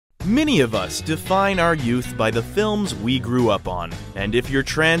Many of us define our youth by the films we grew up on, and if your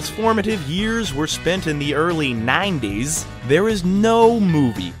transformative years were spent in the early 90s, there is no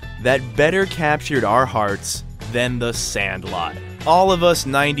movie that better captured our hearts than The Sandlot. All of us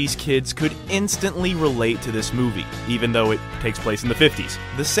 90s kids could instantly relate to this movie, even though it takes place in the 50s.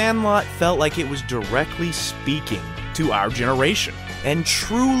 The Sandlot felt like it was directly speaking to our generation, and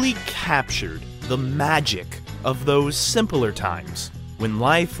truly captured the magic of those simpler times when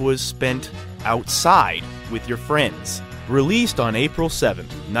life was spent outside with your friends. Released on April 7th,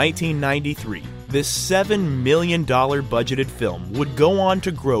 1993, this $7 million budgeted film would go on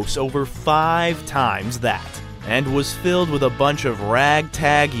to gross over 5 times that, and was filled with a bunch of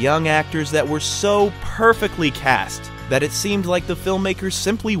ragtag young actors that were so perfectly cast that it seemed like the filmmakers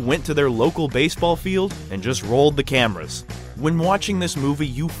simply went to their local baseball field and just rolled the cameras. When watching this movie,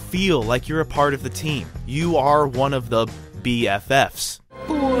 you feel like you're a part of the team. You are one of the BFFs.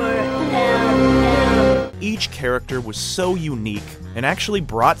 Each character was so unique and actually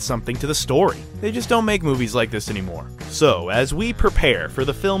brought something to the story. They just don't make movies like this anymore. So, as we prepare for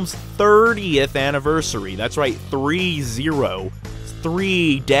the film's 30th anniversary, that's right, 3-0,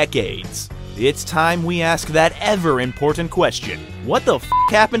 3 decades, it's time we ask that ever-important question. What the f***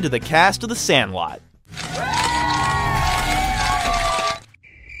 happened to the cast of The Sandlot?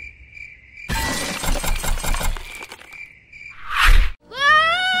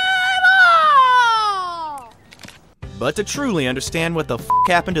 But to truly understand what the f***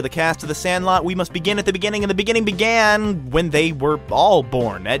 happened to the cast of The Sandlot, we must begin at the beginning, and the beginning began when they were all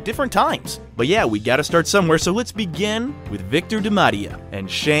born at different times. But yeah, we gotta start somewhere, so let's begin with Victor DiMattia and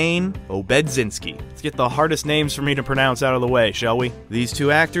Shane Obedzinski. Let's get the hardest names for me to pronounce out of the way, shall we? These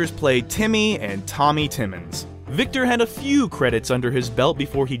two actors played Timmy and Tommy Timmons. Victor had a few credits under his belt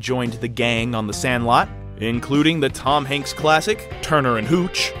before he joined the gang on The Sandlot, including the Tom Hanks classic, Turner and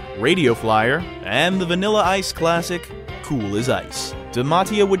Hooch, Radio Flyer, and the Vanilla Ice classic, Cool as Ice.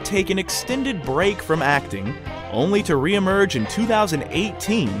 DiMattia would take an extended break from acting, only to re-emerge in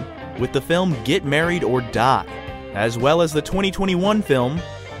 2018 with the film Get Married or Die, as well as the 2021 film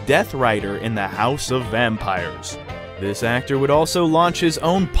Death Rider in the House of Vampires. This actor would also launch his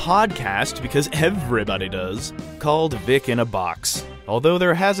own podcast, because everybody does, called Vic in a Box, although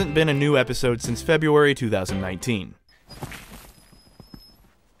there hasn't been a new episode since February 2019.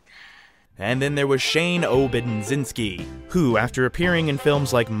 And then there was Shane Obedzinski, who, after appearing in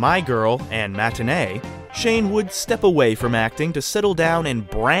films like My Girl and Matinee, Shane would step away from acting to settle down in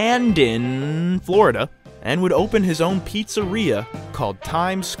Brandon, Florida, and would open his own pizzeria called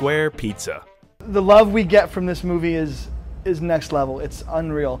Times Square Pizza. The love we get from this movie is next level. It's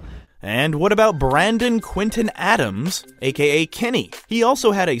unreal. And what about Brandon Quintin Adams, aka Kenny? He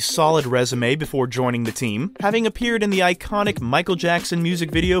also had a solid resume before joining the team, having appeared in the iconic Michael Jackson music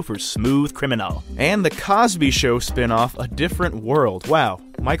video for Smooth Criminal, and the Cosby Show spin-off A Different World. Wow,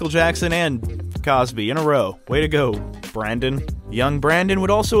 Michael Jackson and Cosby in a row. Way to go, Brandon. Young Brandon would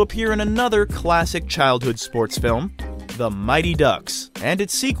also appear in another classic childhood sports film, The Mighty Ducks, and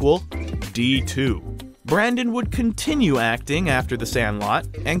its sequel, D2. Brandon would continue acting after The Sandlot,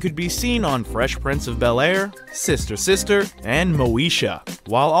 and could be seen on Fresh Prince of Bel-Air, Sister Sister, and Moesha,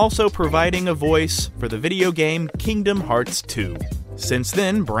 while also providing a voice for the video game Kingdom Hearts 2. Since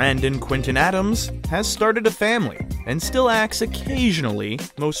then, Brandon Quintin Adams has started a family, and still acts occasionally,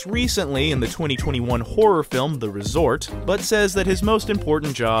 most recently in the 2021 horror film The Resort, but says that his most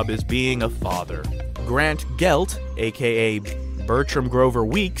important job is being a father. Grant Gelt, aka Bertram Grover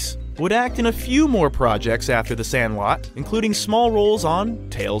Weeks, would act in a few more projects after The Sandlot, including small roles on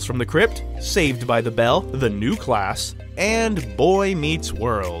Tales from the Crypt, Saved by the Bell, The New Class, and Boy Meets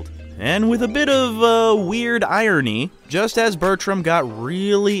World. And with a bit of weird irony, just as Bertram got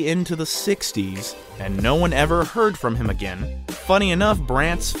really into the 60s, and no one ever heard from him again, funny enough,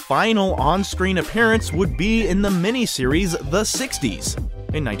 Brant's final on-screen appearance would be in the miniseries The 60s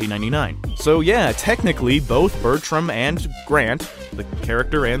in 1999. So yeah, technically both Bertram and Grant, the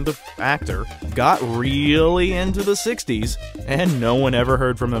character and the actor, got really into the 60s, and no one ever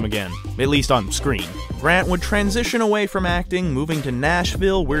heard from them again, at least on screen. Grant would transition away from acting, moving to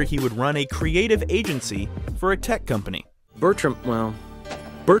Nashville, where he would run a creative agency for a tech company. Bertram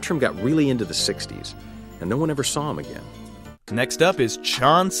got really into the 60s, and no one ever saw him again. Next up is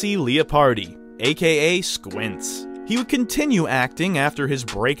Chauncy Leopardi, aka Squints. He would continue acting after his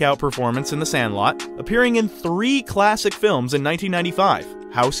breakout performance in The Sandlot, appearing in 3 classic films in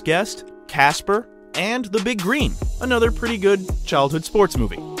 1995, House Guest, Casper, and The Big Green, another pretty good childhood sports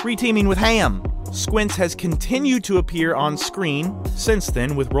movie. Reteaming with Ham, Squints has continued to appear on screen since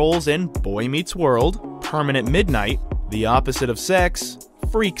then with roles in Boy Meets World, Permanent Midnight, The Opposite of Sex,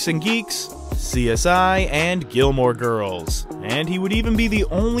 Freaks and Geeks, CSI, and Gilmore Girls. And he would even be the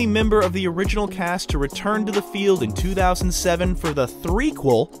only member of the original cast to return to the field in 2007 for the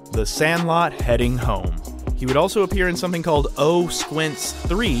threequel, The Sandlot Heading Home. He would also appear in something called Oh Squints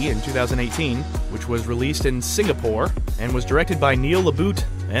 3 in 2018, which was released in Singapore, and was directed by Neil LaBute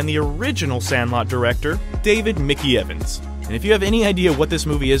and the original Sandlot director, David Mickey Evans. And if you have any idea what this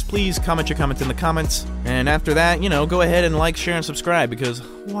movie is, please comment your comments in the comments. And after that, go ahead and like, share, and subscribe, because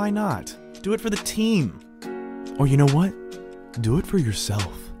why not? Do it for the team. Or you know what? Do it for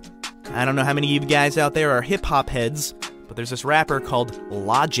yourself. I don't know how many of you guys out there are hip-hop heads, but there's this rapper called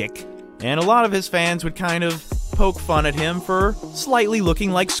Logic, and a lot of his fans would kind of poke fun at him for slightly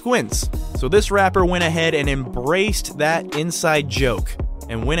looking like Squints. So this rapper went ahead and embraced that inside joke,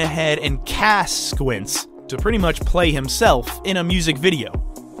 and went ahead and cast Squints to pretty much play himself in a music video,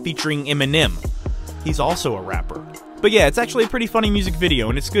 featuring Eminem. He's also a rapper. But yeah, it's actually a pretty funny music video,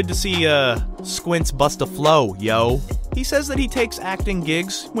 and it's good to see Squints bust a flow, yo. He says that he takes acting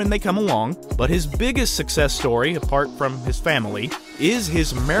gigs when they come along, but his biggest success story, apart from his family, is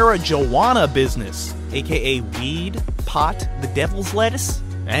his marijuana business, aka weed, pot, the devil's lettuce.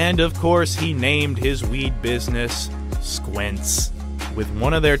 And of course, he named his weed business Squints, with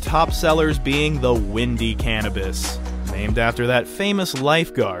one of their top sellers being the Windy Cannabis, named after that famous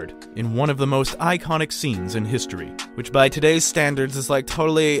lifeguard in one of the most iconic scenes in history, which by today's standards is like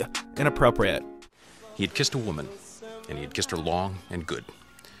totally inappropriate. He had kissed a woman, and he had kissed her long and good.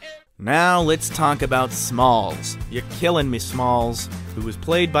 Now let's talk about Smalls. You're killing me, Smalls, who was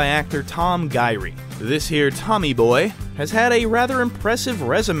played by actor Tom Guiry. This here Tommy boy has had a rather impressive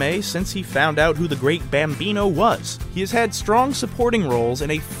resume since he found out who the great Bambino was. He has had strong supporting roles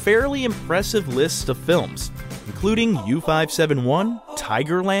in a fairly impressive list of films, including U-571,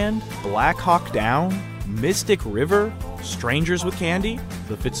 Tigerland, Black Hawk Down, Mystic River, Strangers with Candy,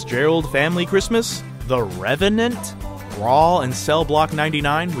 The Fitzgerald Family Christmas, The Revenant, Raw and Cell Block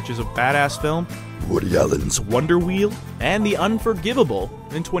 99, which is a badass film, Woody Allen's Wonder Wheel, and The Unforgivable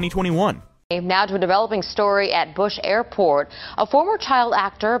in 2021. Now to a developing story at Bush Airport. A former child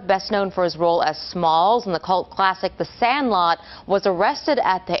actor, best known for his role as Smalls in the cult classic The Sandlot, was arrested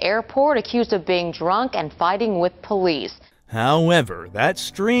at the airport accused of being drunk and fighting with police. However, that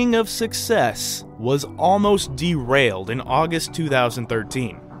string of success was almost derailed in August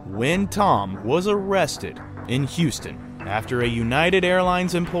 2013 when Tom was arrested in Houston after a United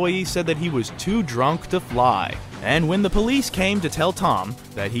Airlines employee said that he was too drunk to fly. And when the police came to tell Tom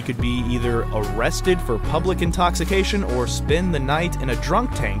that he could be either arrested for public intoxication or spend the night in a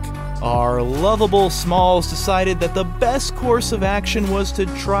drunk tank, our lovable Smalls decided that the best course of action was to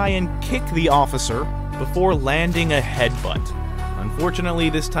try and kick the officer before landing a headbutt.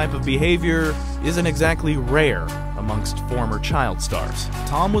 Unfortunately, this type of behavior isn't exactly rare amongst former child stars.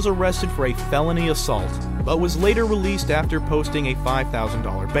 Tom was arrested for a felony assault, but was later released after posting a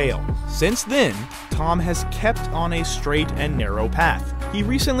 $5,000 bail. Since then, Tom has kept on a straight and narrow path. He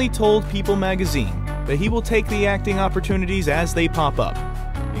recently told People magazine that he will take the acting opportunities as they pop up,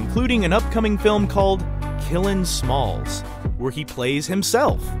 including an upcoming film called Killin' Smalls, where he plays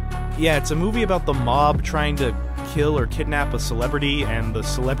himself. Yeah, it's a movie about the mob trying to kill or kidnap a celebrity, and the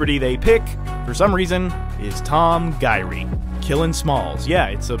celebrity they pick, for some reason, is Tom Guiry. Killin' Smalls. Yeah,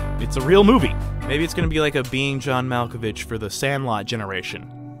 it's a real movie. Maybe it's gonna be like a Being John Malkovich for the Sandlot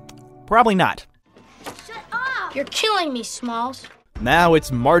generation. Probably not. Shut up! You're killing me, Smalls. Now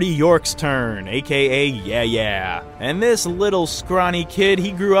it's Marty York's turn, aka Yeah. And this little scrawny kid,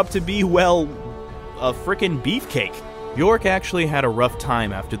 he grew up to be, well, a frickin' beefcake. York actually had a rough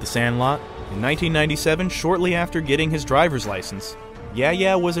time after The Sandlot. In 1997, shortly after getting his driver's license,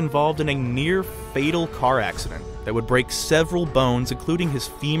 Yeah was involved in a near-fatal car accident that would break several bones, including his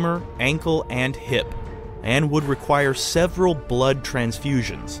femur, ankle, and hip, and would require several blood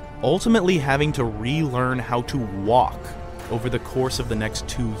transfusions, ultimately having to relearn how to walk over the course of the next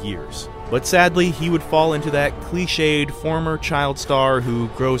 2 years. But sadly, he would fall into that cliched former child star who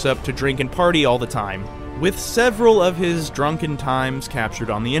grows up to drink and party all the time, with several of his drunken times captured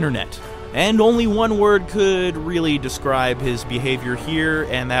on the internet. And only one word could really describe his behavior here,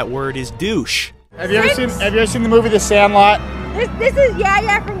 and that word is douche. Have you ever seen the movie The Sandlot? This is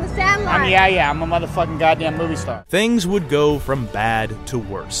Yeah from The Sandlot. I'm a motherfucking goddamn movie star. Things would go from bad to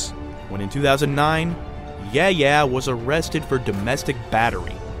worse, when in 2009, Yeah was arrested for domestic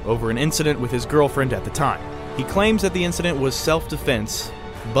battery over an incident with his girlfriend at the time. He claims that the incident was self-defense,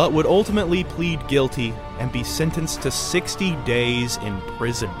 but would ultimately plead guilty and be sentenced to 60 days in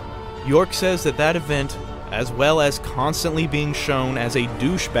prison. York says that that event, as well as constantly being shown as a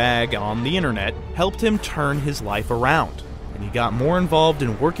douchebag on the internet, helped him turn his life around. and he got more involved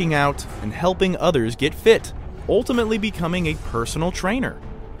in working out and helping others get fit, ultimately becoming a personal trainer.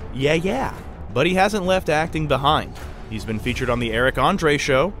 Yeah. But he hasn't left acting behind. He's been featured on The Eric Andre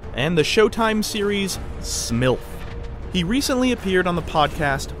Show and the Showtime series Smilf. He recently appeared on the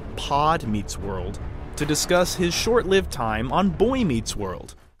podcast Pod Meets World to discuss his short-lived time on Boy Meets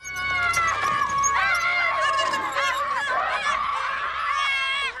World.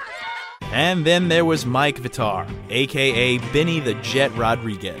 And then there was Mike Vitar, aka Benny the Jet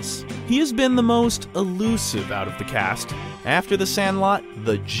Rodriguez. He has been the most elusive out of the cast. After The Sandlot,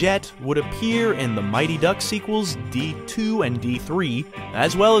 the Jet would appear in the Mighty Ducks sequels D2 and D3,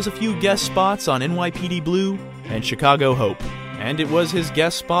 as well as a few guest spots on NYPD Blue and Chicago Hope. And it was his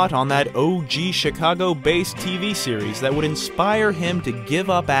guest spot on that OG Chicago-based TV series that would inspire him to give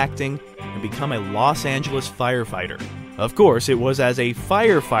up acting and become a Los Angeles firefighter. Of course, it was as a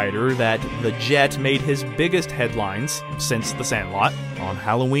firefighter that the Jet made his biggest headlines since The Sandlot. On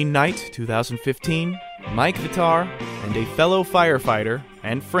Halloween night 2015, Mike Vitar and a fellow firefighter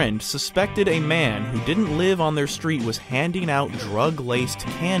and friend suspected a man who didn't live on their street was handing out drug-laced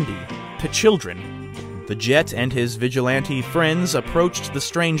candy to children. The Jet and his vigilante friends approached the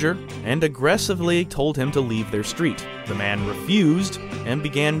stranger and aggressively told him to leave their street. The man refused and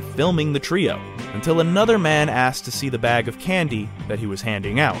began filming the trio, until another man asked to see the bag of candy that he was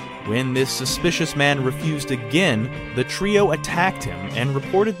handing out. When this suspicious man refused again, the trio attacked him and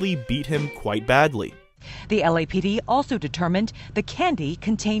reportedly beat him quite badly. The LAPD also determined the candy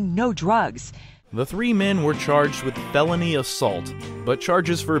contained no drugs. The three men were charged with felony assault, but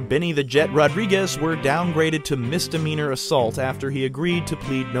charges for Benny the Jet Rodriguez were downgraded to misdemeanor assault after he agreed to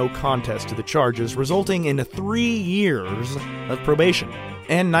plead no contest to the charges, resulting in 3 years of probation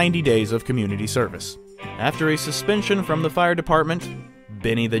and 90 days of community service. After a suspension from the fire department,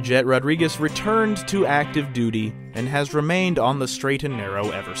 Benny the Jet Rodriguez returned to active duty and has remained on the straight and narrow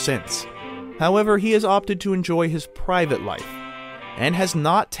ever since. However, he has opted to enjoy his private life and has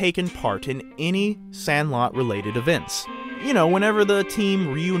not taken part in any Sandlot-related events. You know, whenever the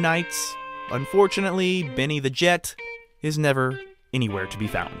team reunites, unfortunately, Benny the Jet is never anywhere to be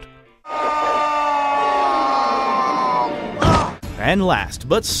found. And last,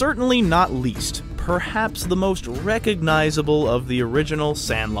 but certainly not least, perhaps the most recognizable of the original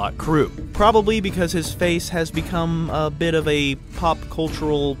Sandlot crew. Probably because his face has become a bit of a pop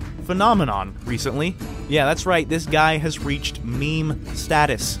cultural phenomenon recently. Yeah, that's right, this guy has reached meme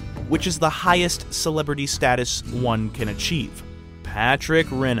status, which is the highest celebrity status one can achieve. Patrick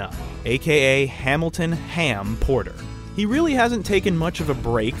Renna, aka Hamilton Ham Porter. He really hasn't taken much of a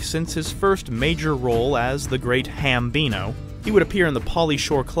break since his first major role as the great Hambino. He would appear in the Pauly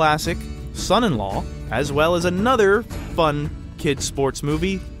Shore classic, Son-in-Law, as well as another fun kids sports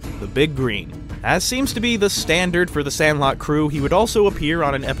movie, The Big Green. As seems to be the standard for the Sandlot crew, he would also appear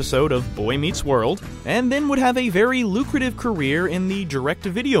on an episode of Boy Meets World, and then would have a very lucrative career in the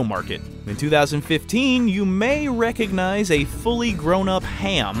direct-to-video market. In 2015, you may recognize a fully grown-up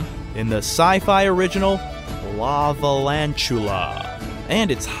Ham in the sci-fi original Lavalantula, and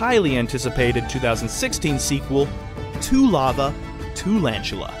its highly anticipated 2016 sequel, To Lava, To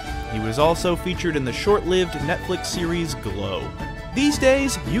Lantula. He was also featured in the short-lived Netflix series Glow. These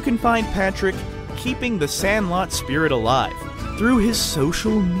days, you can find Patrick keeping the Sandlot spirit alive through his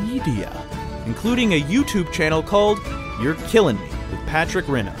social media, including a YouTube channel called You're Killin' Me with Patrick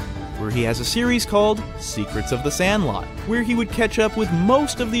Renna, where he has a series called Secrets of the Sandlot, where he would catch up with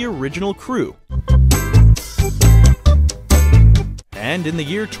most of the original crew. And in the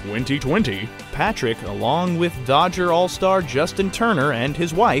year 2020, Patrick, along with Dodger All-Star Justin Turner and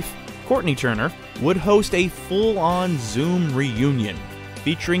his wife, Courtney Turner, would host a full-on Zoom reunion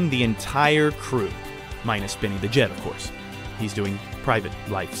featuring the entire crew, minus Benny the Jet, of course. He's doing private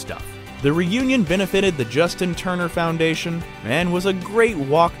life stuff. The reunion benefited the Justin Turner Foundation and was a great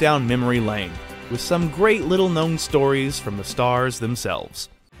walk down memory lane, with some great little-known stories from the stars themselves.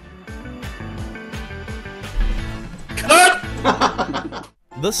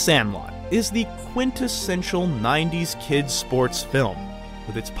 The Sandlot is the quintessential 90s kids sports film,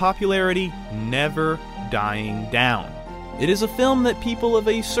 with its popularity never dying down. It is a film that people of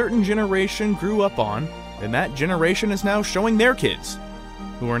a certain generation grew up on, and that generation is now showing their kids,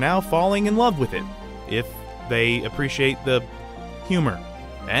 who are now falling in love with it, if they appreciate the humor.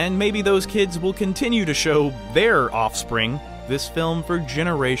 And maybe those kids will continue to show their offspring this film for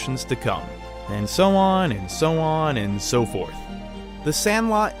generations to come. And so on, and so on, and so forth. The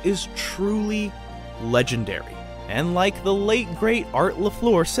Sandlot is truly legendary. And like the late great Art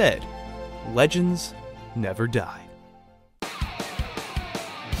LaFleur said, legends never die.